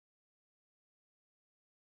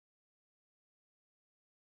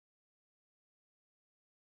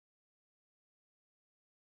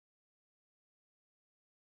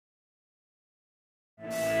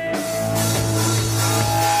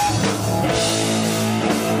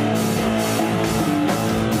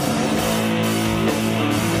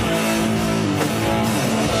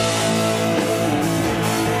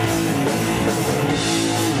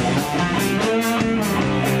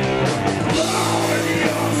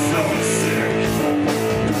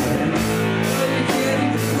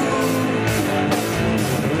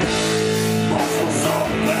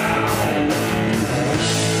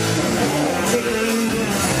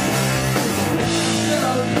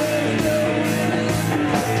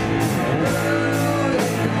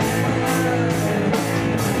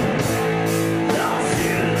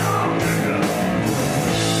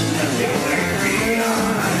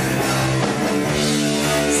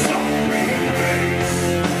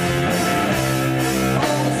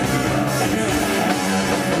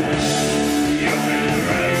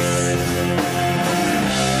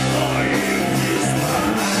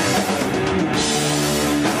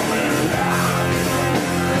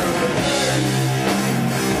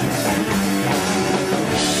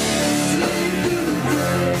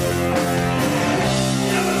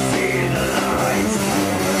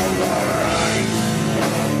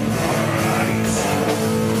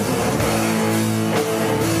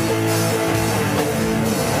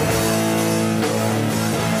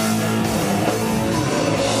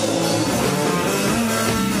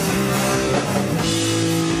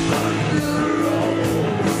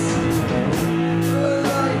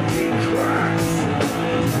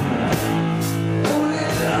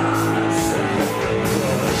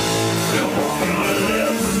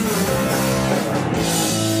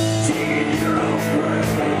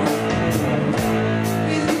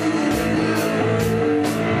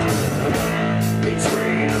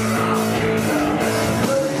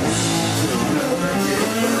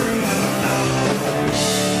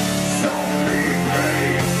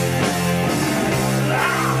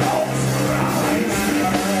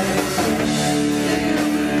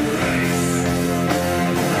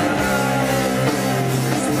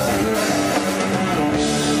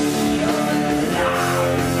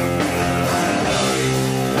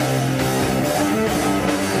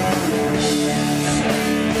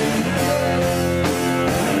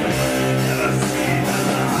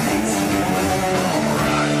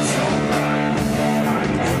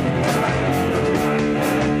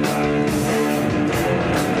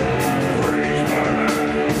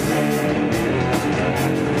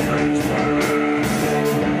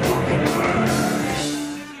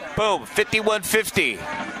5150.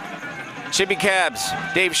 Jimmy Cabs,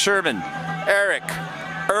 Dave Sherman, Eric,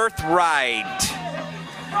 Earthride.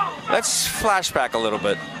 Let's flashback a little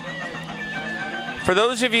bit. For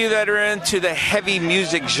those of you that are into the heavy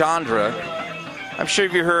music genre, I'm sure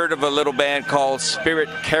you've heard of a little band called Spirit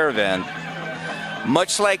Caravan.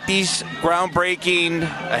 Much like these groundbreaking,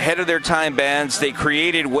 ahead of their time bands, they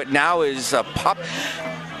created what now is a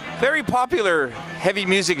very popular heavy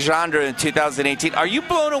music genre in 2018. Are you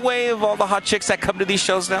blown away of all the hot chicks that come to these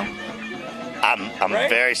shows now? I'm right?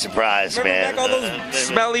 Very surprised, Remember man. Back all those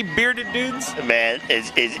smelly bearded dudes? Man,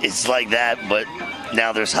 it's like that, but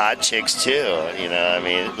now there's hot chicks too. You know, I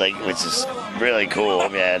mean, like, which is really cool,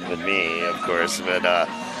 man, with me, of course. But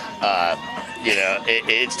you know,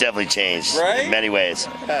 it's definitely changed in many ways.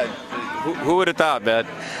 Who would have thought, man?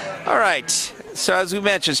 All right. So as we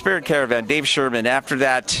mentioned, Spirit Caravan, Dave Sherman, after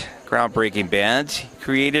that groundbreaking band,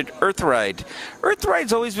 created Earthride.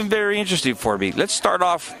 Earthride's always been very interesting for me. Let's start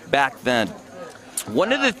off back then.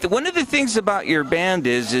 One of the things about your band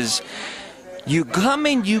is you come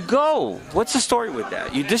and you go. What's the story with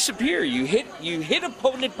that? You disappear. You hit a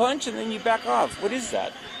potent punch and then you back off. What is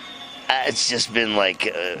that? It's just been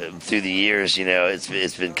like through the years, you know, it's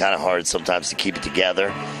been kind of hard sometimes to keep it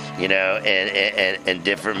together, you know, and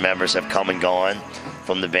different members have come and gone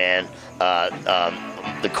from the band.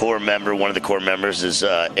 The core member, one of the core members is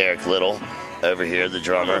Eric Little over here, the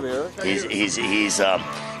drummer. He's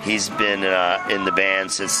been in the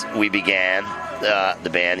band since we began the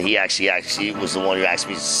band. He actually was the one who asked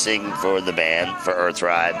me to sing for the band for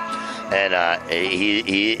Earthride. And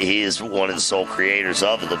he is one of the sole creators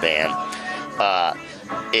of the band.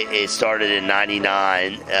 It started in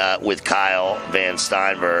 '99 with Kyle Van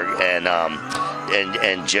Steinberg and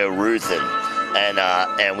Joe Ruthin,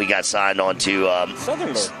 and we got signed on to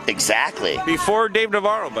Southern Lord. Exactly Before Dave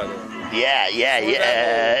Navarro, by the way. Yeah.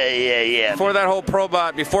 Before that whole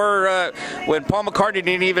Probot, before when Paul McCartney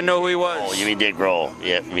didn't even know who he was. Oh, you mean Dick Grohl?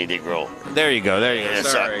 Yeah, me Dick Grohl. There you go. Yeah,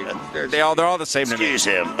 sorry. They're all the same to me. Excuse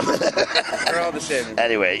him. They're all the same.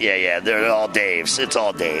 Anyway, yeah, they're all Daves. It's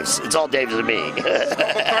all Daves. It's all Daves to me. Paul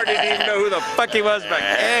McCartney didn't even know who the fuck he was back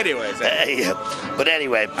then. Anyways. But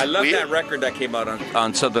anyway. I love that record that came out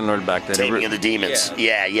on Southern Lord back then. Taming of the Demons.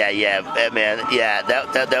 Yeah, man. Yeah,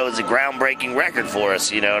 that was a groundbreaking record for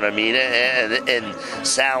us, you know what I mean? And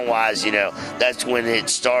sound-wise, you know, that's when it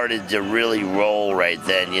started to really roll right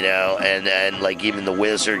then, you know, and like even the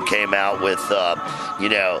Wizard came out with, you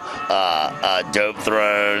know, Dope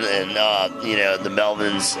Throne, and, you know, the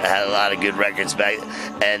Melvins had a lot of good records back,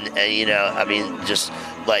 and you know, I mean, just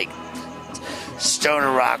like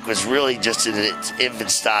stoner rock was really just in its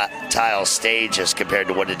infantile stage as compared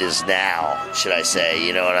to what it is now, should I say,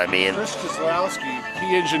 you know what I mean? Chris Kozlowski,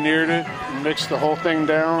 he engineered it and mixed the whole thing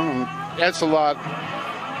down, and that's a lot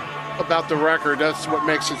about the record. That's what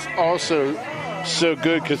makes it also so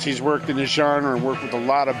good, because he's worked in this genre and worked with a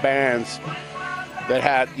lot of bands that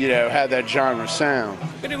had that genre sound.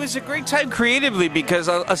 But it was a great time creatively, because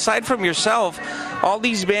aside from yourself, all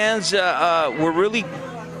these bands were really...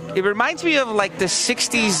 It reminds me of like the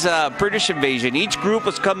 60s British invasion. Each group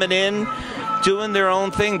was coming in, doing their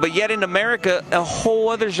own thing, but yet in America, a whole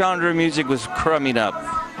other genre of music was coming up.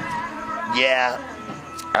 Yeah,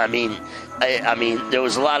 I mean, there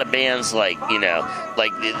was a lot of bands like, you know,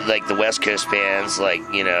 like the West Coast bands, like,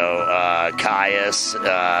 you know, Caius,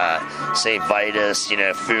 St. Vitus, you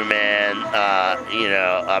know, Fu Man, you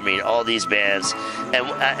know, I mean, all these bands, and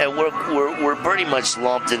we're pretty much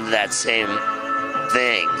lumped into that same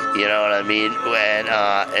thing, you know what I mean?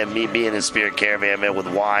 And me being in Spirit Caravan, man, with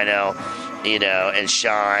Wino, you know, and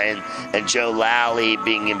Shine, and Joe Lally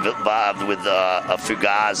being involved with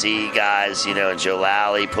Fugazi guys, you know, and Joe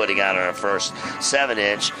Lally putting out our first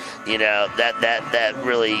 7-inch, you know, that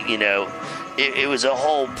really, you know, it was a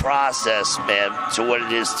whole process, man, to what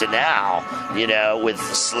it is to now, you know, with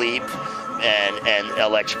Sleep and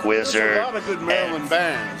Electric Wizard. There's a lot of good Maryland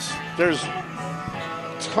bands. There's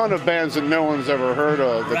ton of bands that no one's ever heard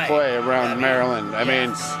of that play around Maryland. I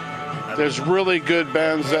mean, there's really good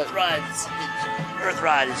bands that...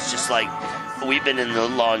 Earthride is just like, we've been in the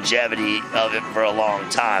longevity of it for a long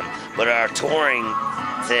time, but our touring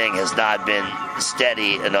thing has not been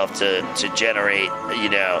steady enough to generate, you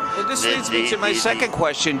know... Well, this leads me to my second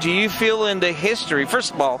question. Do you feel in the history...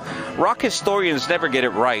 First of all, rock historians never get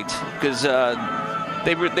it right, because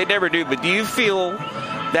they never do, but do you feel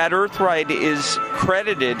that Earthride is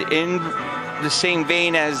credited in the same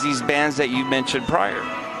vein as these bands that you mentioned prior?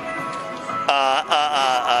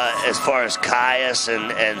 As far as Caius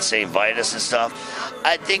and St. Vitus and stuff,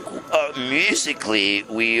 I think musically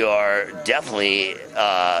we are definitely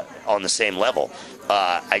on the same level.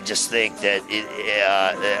 I just think that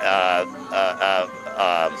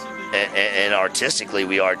and artistically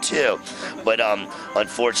we are too, but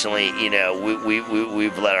unfortunately,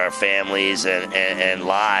 we've let our families and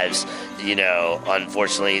lives,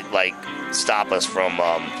 unfortunately, like stop us from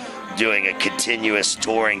doing a continuous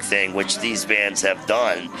touring thing, which these bands have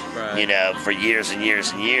done, right, for years and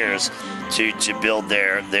years and years to build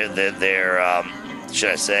their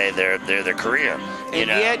should I say their career. And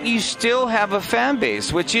yet you still have a fan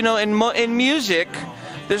base, which in music,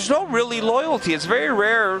 there's no really loyalty. It's very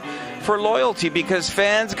rare for loyalty because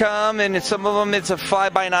fans come and some of them it's a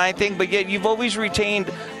fly-by-night thing, but yet you've always retained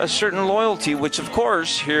a certain loyalty, which of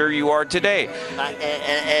course here you are today.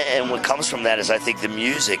 And what comes from that is I think the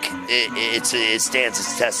music it stands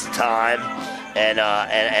its test of time. And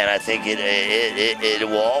I think it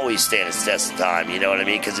will always stand its test of time. You know what I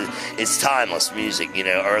mean? Because it's timeless music.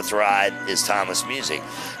 Earthride is timeless music,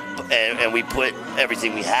 and we put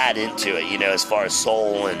everything we had into it. As far as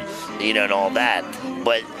soul and and all that.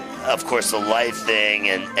 But of course, the life thing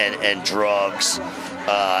and drugs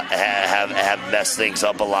have messed things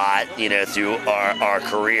up a lot. Through our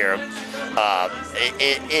career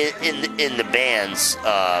in the band's.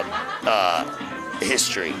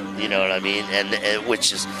 History, you know what I mean, and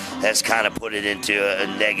which has kind of put it into a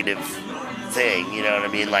negative thing, you know what I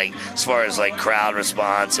mean, like as far as like crowd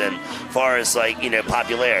response and as far as like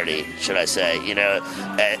popularity, should I say,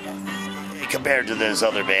 compared to those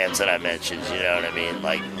other bands that I mentioned, you know what I mean,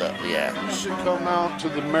 like yeah. You should come out to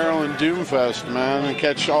the Maryland Doomfest, man, and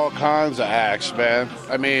catch all kinds of acts, man.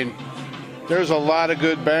 I mean, there's a lot of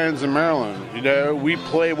good bands in Maryland. We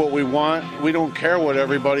play what we want. We don't care what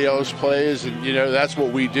everybody else plays, and that's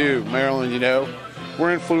what we do. Maryland,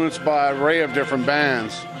 we're influenced by an array of different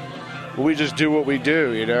bands, but we just do what we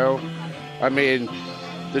do. I mean,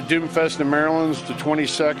 the Doomfest in Maryland's the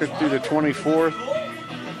 22nd through the 24th.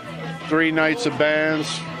 3 nights of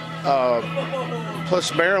bands.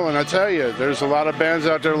 Plus Maryland, I tell you, there's a lot of bands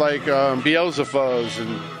out there like Beelzebubs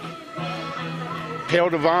and Pale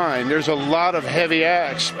Divine. There's a lot of heavy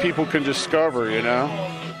acts people can discover,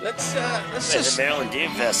 Let's just. The Maryland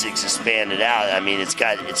Doomfest has expanded out. I mean, it's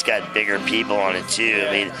got bigger people on it too.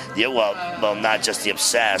 I mean, well, not just the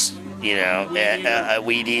Obsessed,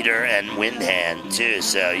 Weed Eater and Windhand too.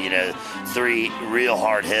 So 3 real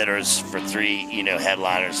hard hitters for 3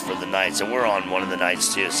 headliners for the nights, and we're on one of the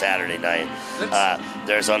nights too, Saturday night.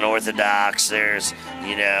 There's Unorthodox. There's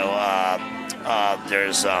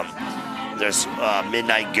There's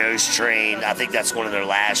Midnight Ghost Train. I think that's one of their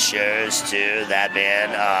last shows, too, that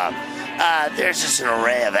band. There's just an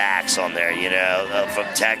array of acts on there, from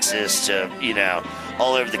Texas to,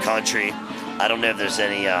 all over the country. I don't know if there's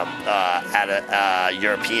any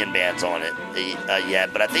European bands on it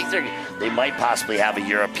yet, but I think they might possibly have a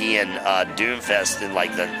European Doomfest in,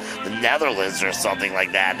 like, the Netherlands or something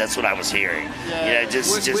like that. That's what I was hearing. Yeah.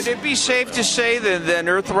 Would it be safe to say that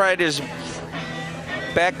Earthride is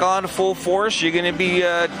back on full force? You're going to be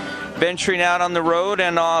venturing out on the road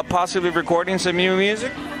and possibly recording some new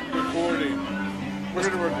music? Recording.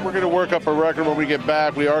 We're going to work up a record when we get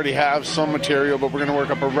back. We already have some material, but we're going to work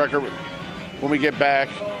up a record when we get back,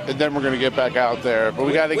 and then we're going to get back out there. But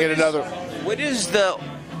we got to get another. What is the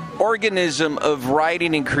organism of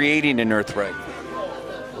writing and creating in Earthride?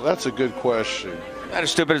 Well, that's a good question. Not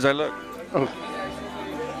as stupid as I look.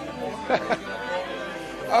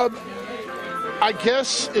 Oh. I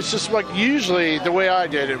guess it's just like usually the way I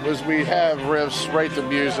did it was we have riffs, write the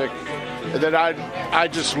music, and then I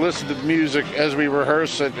just listen to the music as we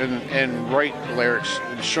rehearse it and write lyrics.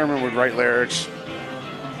 And Sherman would write lyrics.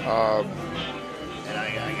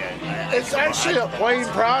 It's actually a plain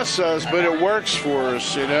process, but it works for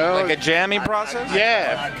us, Like a jamming process?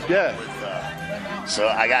 Yeah. So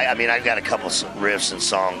I've got a couple riffs and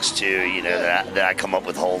songs too, that I come up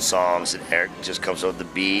with whole songs, and Eric just comes up with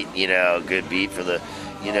the beat, a good beat for the,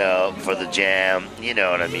 for the jam, you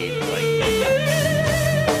know what I mean? Like.